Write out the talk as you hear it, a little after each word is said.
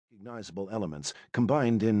unrecognizable elements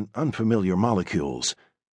combined in unfamiliar molecules.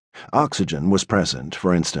 Oxygen was present,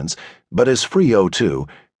 for instance, but as free O2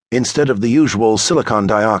 instead of the usual silicon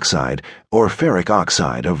dioxide or ferric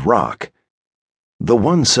oxide of rock. The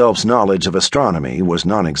One Self's knowledge of astronomy was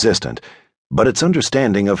non-existent, but its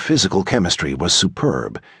understanding of physical chemistry was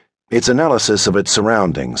superb, its analysis of its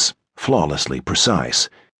surroundings flawlessly precise.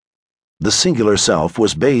 The singular self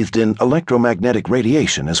was bathed in electromagnetic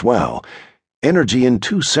radiation as well, energy in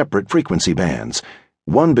two separate frequency bands,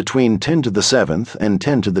 one between 10 to the 7th and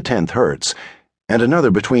 10 to the 10th hertz, and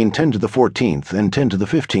another between 10 to the 14th and 10 to the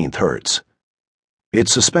 15th hertz.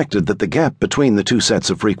 It's suspected that the gap between the two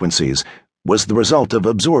sets of frequencies was the result of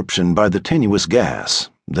absorption by the tenuous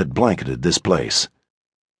gas that blanketed this place.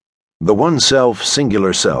 The One Self,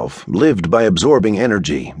 singular self, lived by absorbing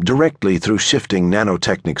energy directly through shifting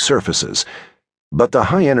nanotechnic surfaces, but the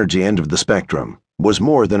high-energy end of the spectrum was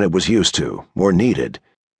more than it was used to or needed.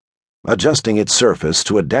 Adjusting its surface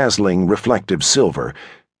to a dazzling reflective silver,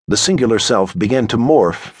 the singular self began to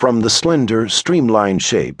morph from the slender, streamlined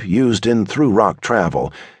shape used in through-rock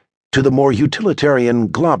travel to the more utilitarian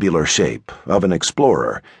globular shape of an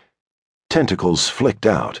explorer. Tentacles flicked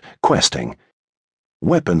out, questing.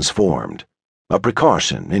 Weapons formed, a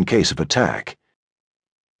precaution in case of attack.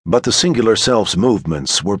 But the singular self's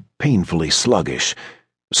movements were painfully sluggish,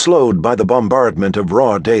 slowed by the bombardment of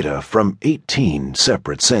raw data from 18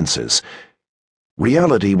 separate senses.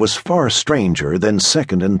 Reality was far stranger than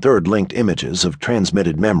second and third linked images of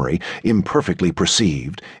transmitted memory, imperfectly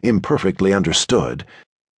perceived, imperfectly understood.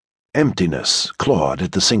 Emptiness clawed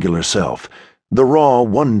at the singular self, the raw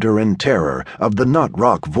wonder and terror of the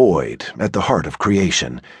not-rock void at the heart of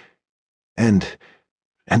creation. And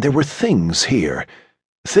there were things here.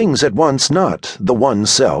 Things at once not the One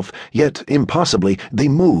Self, yet impossibly they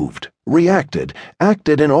moved, reacted,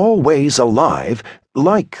 acted in all ways alive,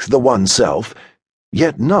 like the One Self,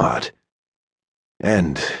 yet not.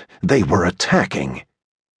 And they were attacking.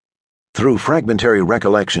 Through fragmentary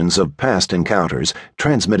recollections of past encounters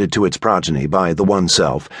transmitted to its progeny by the One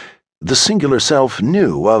Self, the singular self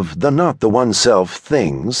knew of the not the One Self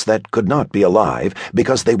things that could not be alive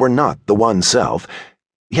because they were not the One Self,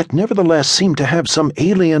 yet nevertheless seemed to have some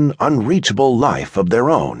alien, unreachable life of their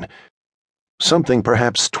own. Something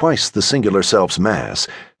perhaps twice the singular self's mass,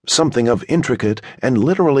 something of intricate and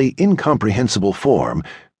literally incomprehensible form,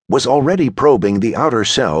 was already probing the outer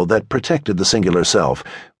shell that protected the singular self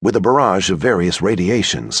with a barrage of various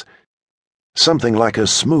radiations. Something like a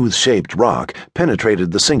smooth-shaped rock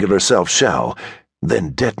penetrated the singular self's shell,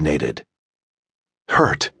 then detonated.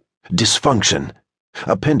 Hurt, dysfunction.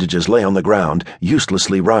 Appendages lay on the ground,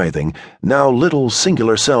 uselessly writhing, now little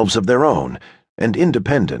singular selves of their own, and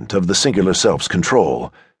independent of the singular self's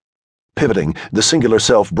control. Pivoting, the singular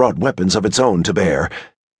self brought weapons of its own to bear.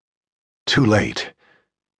 Too late.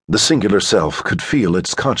 The singular self could feel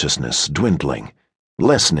its consciousness dwindling,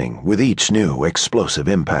 lessening with each new explosive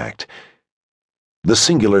impact. The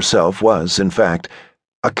singular self was, in fact,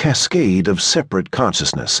 a cascade of separate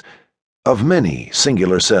consciousness, of many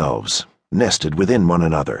singular selves, nested within one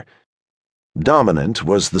another. Dominant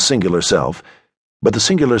was the singular self, but the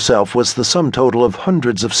singular self was the sum total of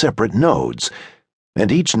hundreds of separate nodes, and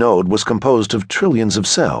each node was composed of trillions of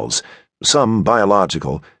cells, some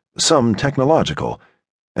biological, some technological,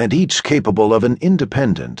 and each capable of an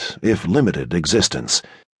independent, if limited, existence.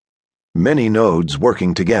 Many nodes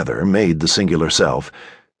working together made the singular self.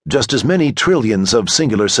 Just as many trillions of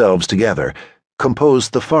singular selves together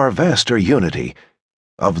composed the far vaster unity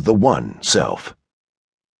of the One Self.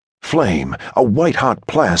 Flame, a white-hot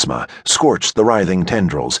plasma, scorched the writhing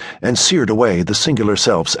tendrils and seared away the singular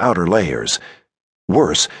self's outer layers.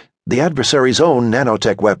 Worse, the adversary's own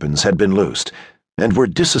nanotech weapons had been loosed and were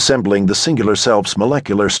disassembling the singular self's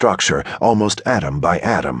molecular structure almost atom by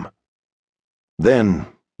atom. Then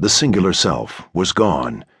the singular self was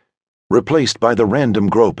gone, replaced by the random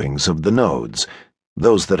gropings of the nodes,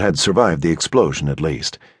 those that had survived the explosion at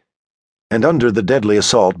least. And under the deadly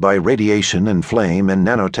assault by radiation and flame and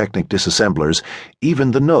nanotechnic disassemblers,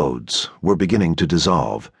 even the nodes were beginning to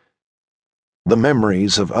dissolve. The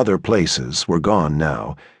memories of other places were gone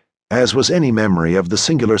now, as was any memory of the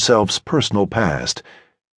singular self's personal past,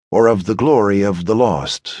 or of the glory of the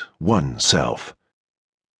lost One Self.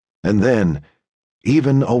 And then,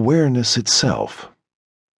 even awareness itself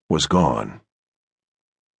was gone.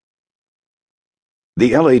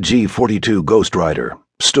 The LAG-42 Warstrider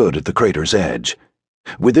stood at the crater's edge.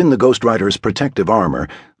 Within the Warstrider's protective armor,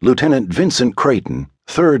 Lieutenant Vincent Creighton,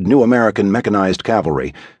 3rd New American Mechanized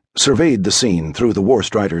Cavalry, surveyed the scene through the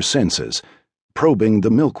Warstrider's senses, probing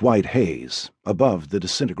the milk-white haze above the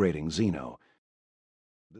disintegrating Xeno.